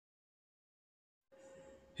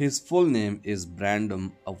His full name is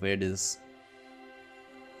Brawadis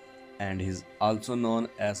and he is also known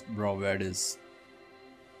as Brawadis.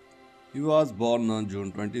 He was born on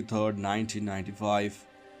June 23rd, 1995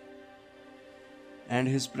 and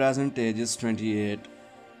his present age is 28.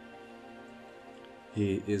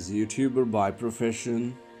 He is YouTuber by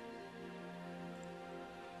profession.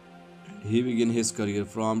 He began his career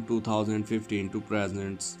from 2015 to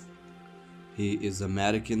present. He is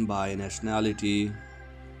American by nationality.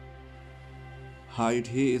 Height,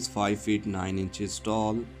 he is 5 feet 9 inches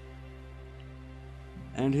tall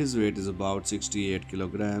and his weight is about 68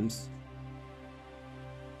 kilograms.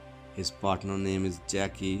 His partner name is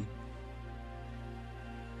Jackie.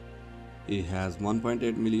 He has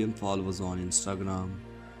 1.8 million followers on Instagram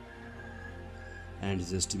and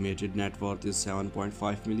his estimated net worth is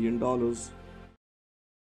 $7.5 million.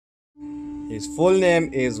 His full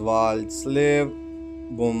name is Vlad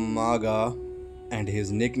Bumaga and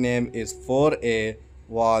his nickname is 4A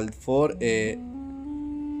Vlad 4A.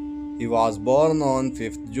 He was born on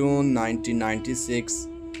 5th June 1996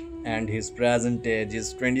 and his present age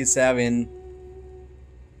is 27.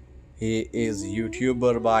 He is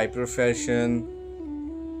YouTuber by profession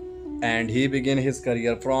and he began his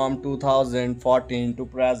career from 2014 to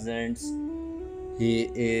present. He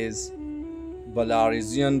is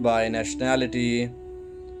Belarusian by nationality.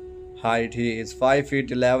 Height, he is 5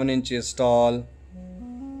 feet 11 inches tall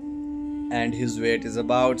and his weight is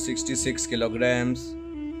about 66 kilograms.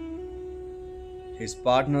 His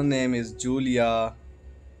partner name is Julia.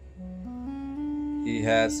 He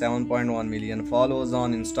has 7.1 million followers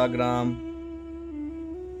on Instagram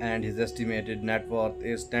and his estimated net worth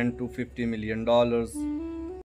is $10 to $50 million.